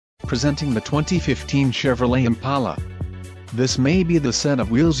presenting the 2015 Chevrolet Impala. This may be the set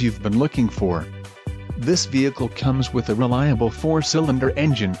of wheels you've been looking for. This vehicle comes with a reliable 4-cylinder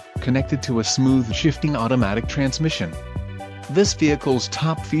engine, connected to a smooth shifting automatic transmission. This vehicle's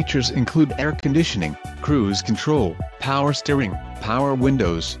top features include air conditioning, cruise control, power steering, power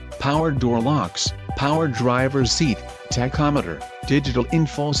windows, power door locks, power driver's seat, tachometer, digital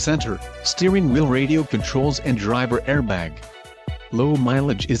info center, steering wheel radio controls and driver airbag. Low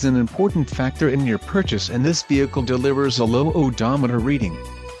mileage is an important factor in your purchase, and this vehicle delivers a low odometer reading.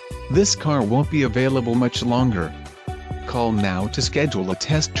 This car won't be available much longer. Call now to schedule a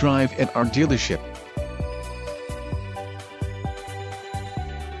test drive at our dealership.